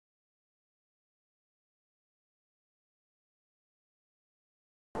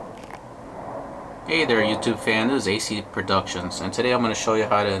Hey there YouTube fan, this is AC Productions, and today I'm going to show you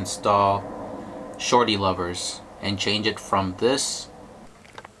how to install Shorty Levers and change it from this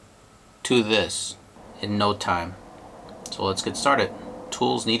to this in no time. So let's get started.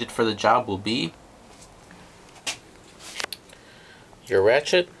 Tools needed for the job will be your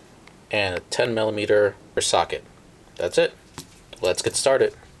ratchet and a 10mm socket. That's it. Let's get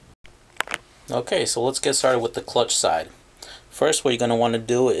started. Okay, so let's get started with the clutch side. First, what you're going to want to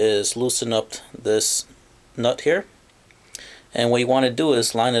do is loosen up this nut here, and what you want to do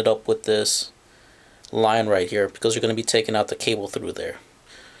is line it up with this line right here, because you're going to be taking out the cable through there.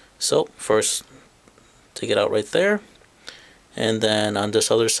 So first, take it out right there, and then on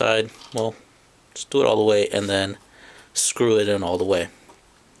this other side, well, just do it all the way and then screw it in all the way.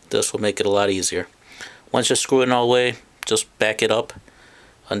 This will make it a lot easier. Once you screw it in all the way, just back it up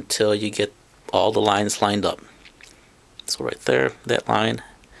until you get all the lines lined up. So right there, that line,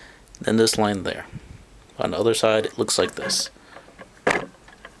 then this line there. On the other side, it looks like this.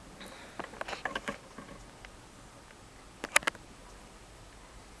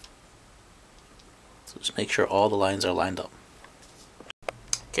 So just make sure all the lines are lined up.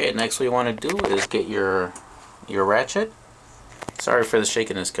 Okay, next what you want to do is get your ratchet. Sorry for the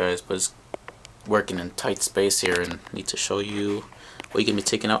shakiness, guys, but it's working in tight space here and need to show you what you're going to be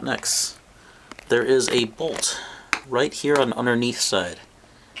taking out next. There is a bolt right here on the underneath side.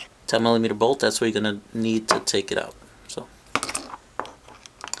 10mm bolt, that's where you're going to need to take it out. So,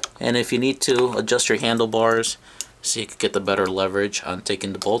 and if you need to adjust your handlebars so you can get the better leverage on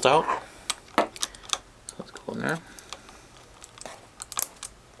taking the bolt out, let's go in there.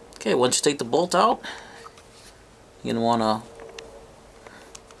 Okay, once you take the bolt out, you're going to want to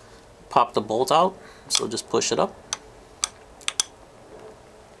pop the bolt out, so just push it up.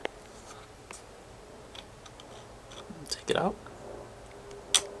 Take it out.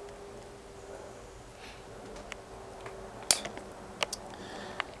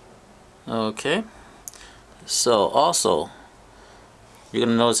 Okay, so also you're going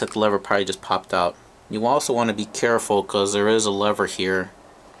to notice that the lever probably just popped out. You also want to be careful because there is a lever here.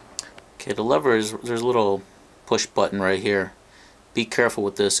 Okay, the lever is, there's a little push button right here. Be careful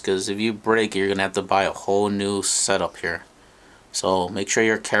with this, because if you break it, you're going to have to buy a whole new setup here. So make sure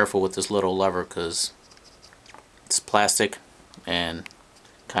you're careful with this little lever, because it's plastic and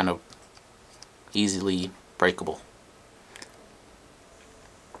kind of easily breakable.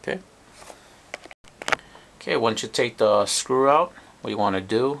 Okay. Okay, once you take the screw out, what you want to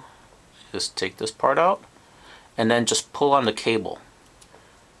do is take this part out and then just pull on the cable.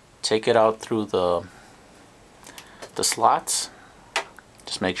 Take it out through the slots.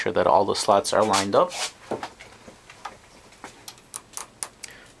 Just make sure that all the slots are lined up.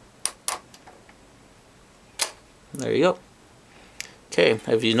 There you go. Okay,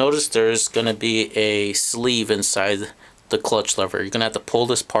 if you notice, there's going to be a sleeve inside the clutch lever. You're going to have to pull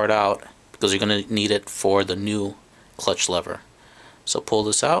this part out because you're going to need it for the new clutch lever. So pull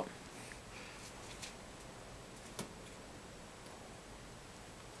this out.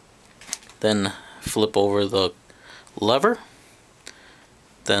 Then flip over the lever.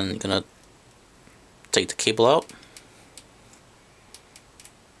 Then you're going to take the cable out.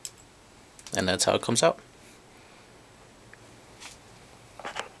 And that's how it comes out.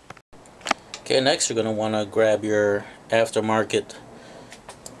 Okay, next you're going to want to grab your aftermarket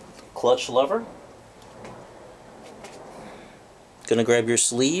clutch lever. Going to grab your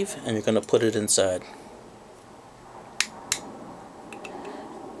sleeve and you're going to put it inside.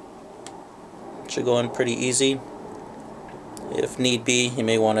 Should go in pretty easy. If need be, you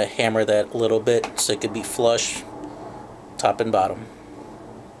may want to hammer that a little bit so it could be flush top and bottom.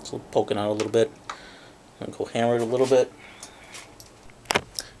 So poking out a little bit. I'm going to go hammer it a little bit.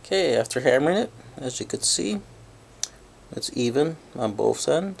 Okay, after hammering it, as you can see, it's even on both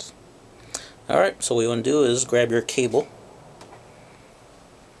ends. Alright, so what you want to do is grab your cable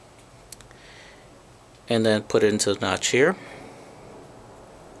and then put it into the notch here.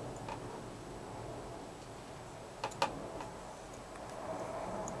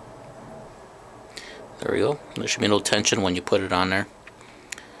 There we go. There should be no tension when you put it on there.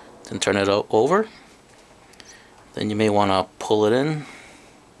 Then turn it over. Then you may want to pull it in.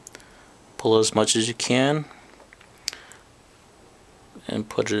 Pull as much as you can. And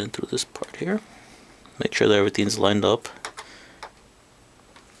put it in through this part here. Make sure that everything's lined up.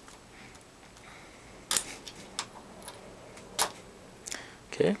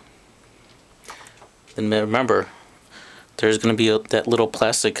 Okay. And remember, there's going to be that little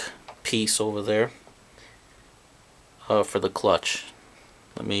plastic piece over there for the clutch.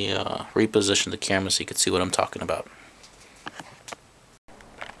 Let me reposition the camera so you can see what I'm talking about.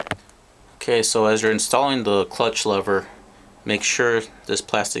 Okay, so as you're installing the clutch lever, make sure this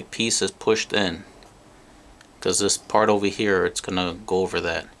plastic piece is pushed in, because this part over here, it's gonna go over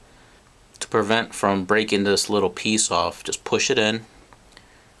that. To prevent from breaking this little piece off, just push it in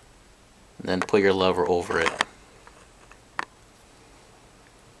and then put your lever over it.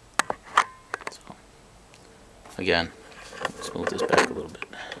 So, again, let's move this back a little bit.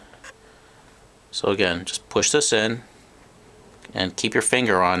 So again, just push this in and keep your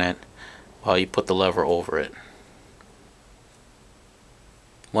finger on it while you put the lever over it.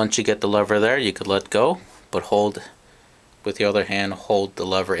 Once you get the lever there, you could let go, but hold with the other hand, hold the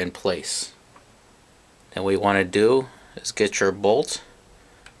lever in place. And what you want to do is get your bolt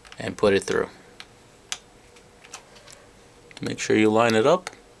and put it through. Make sure you line it up,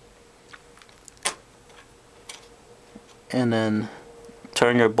 and then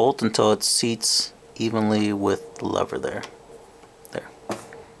turn your bolt until it seats evenly with the lever there. There.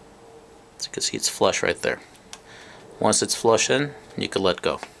 As you can see, it's flush right there. Once it's flush in, you can let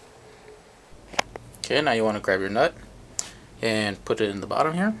go. Okay, now you want to grab your nut and put it in the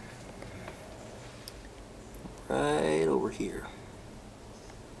bottom here. Right over here.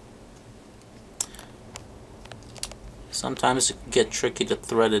 Sometimes it can get tricky to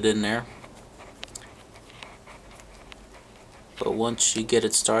thread it in there, but once you get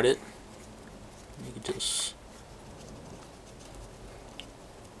it started, you can just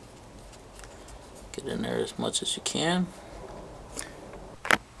get in there as much as you can.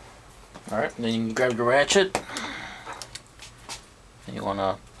 Alright, then you can grab your ratchet, and you want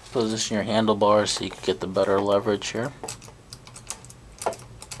to position your handlebars so you can get the better leverage here.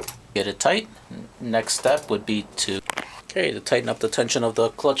 Get it tight. Next step would be to tighten up the tension of the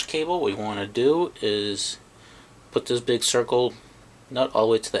clutch cable. What we want to do is put this big circle nut all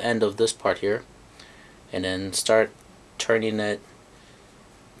the way to the end of this part here, and then start turning it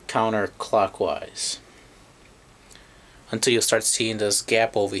counterclockwise until you start seeing this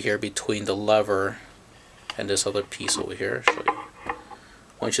gap over here between the lever and this other piece over here. I'll show you.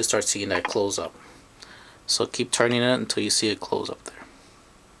 Once you start seeing that close up, so keep turning it until you see it close up there.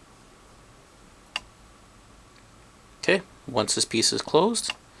 Okay, once this piece is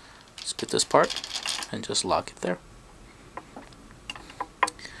closed, just get this part and just lock it there.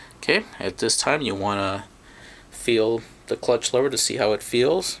 Okay, at this time you want to feel the clutch lever to see how it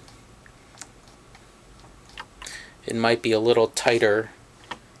feels. It might be a little tighter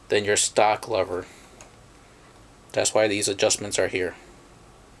than your stock lever. That's why these adjustments are here.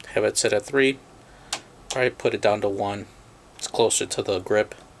 Have it set at 3. Alright, put it down to 1. It's closer to the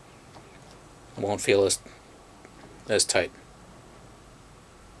grip. It won't feel as tight.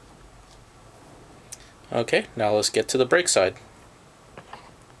 Okay, now let's get to the brake side.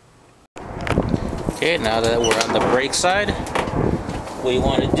 Okay, now that we're on the brake side, what you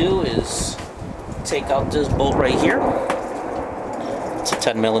want to do is take out this bolt right here. It's a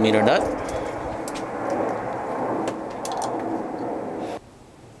 10mm nut.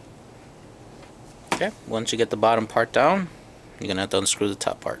 Okay, once you get the bottom part down, you're going to have to unscrew the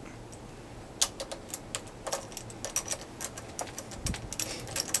top part.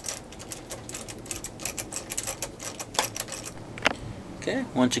 Okay,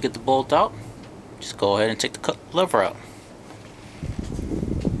 once you get the bolt out, just go ahead and take the lever out.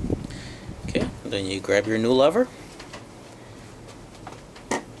 Okay, then you grab your new lever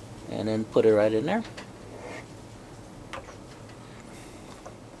and then put it right in there.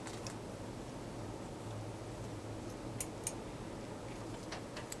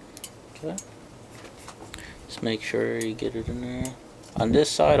 Okay, just make sure you get it in there. On this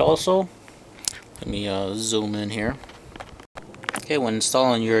side also, let me zoom in here. Okay, when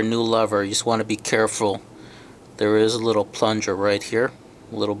installing your new lever, you just want to be careful. There is a little plunger right here,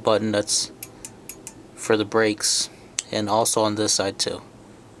 a little button that's for the brakes, and also on this side too.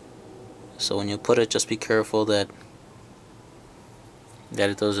 So when you put it, just be careful that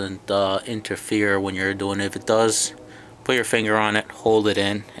it doesn't interfere when you're doing it. If it does, put your finger on it, hold it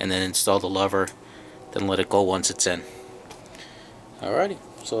in, and then install the lever, then let it go once it's in. Alrighty,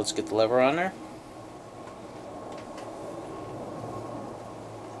 so let's get the lever on there.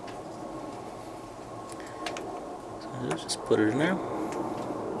 Just put it in there.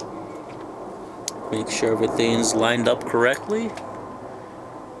 Make sure everything's lined up correctly,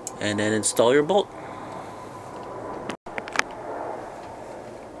 and then install your bolt.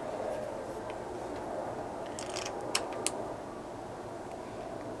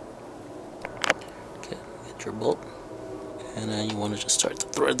 Okay, get your bolt, and then you want to just start to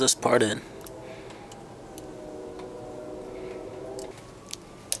thread this part in.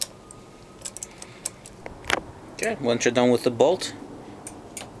 Okay, once you're done with the bolt,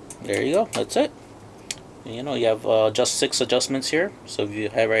 There you go, that's it. And, you know, you have just 6 adjustments here. So if you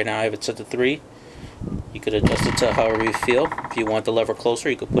have right now, I have it set to 3. You could adjust it to however you feel. If you want the lever closer,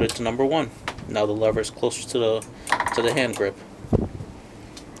 you could put it to number 1. Now the lever is closer to the hand grip.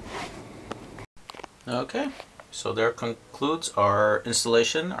 Okay, so there concludes our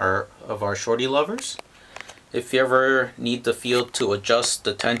installation of our Shorty Levers. If you ever need the feel to adjust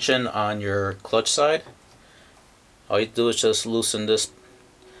the tension on your clutch side, all you do is just loosen this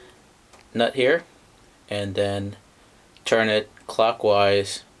nut here and then turn it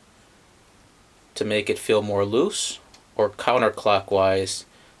clockwise to make it feel more loose, or counterclockwise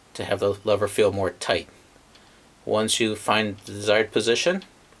to have the lever feel more tight. Once you find the desired position,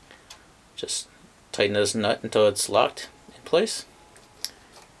 just tighten this nut until it's locked in place,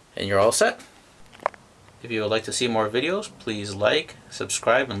 and you're all set. If you would like to see more videos, please like,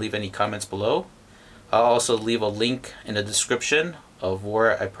 subscribe, and leave any comments below. I'll also leave a link in the description of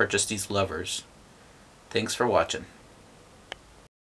where I purchased these levers. Thanks for watching.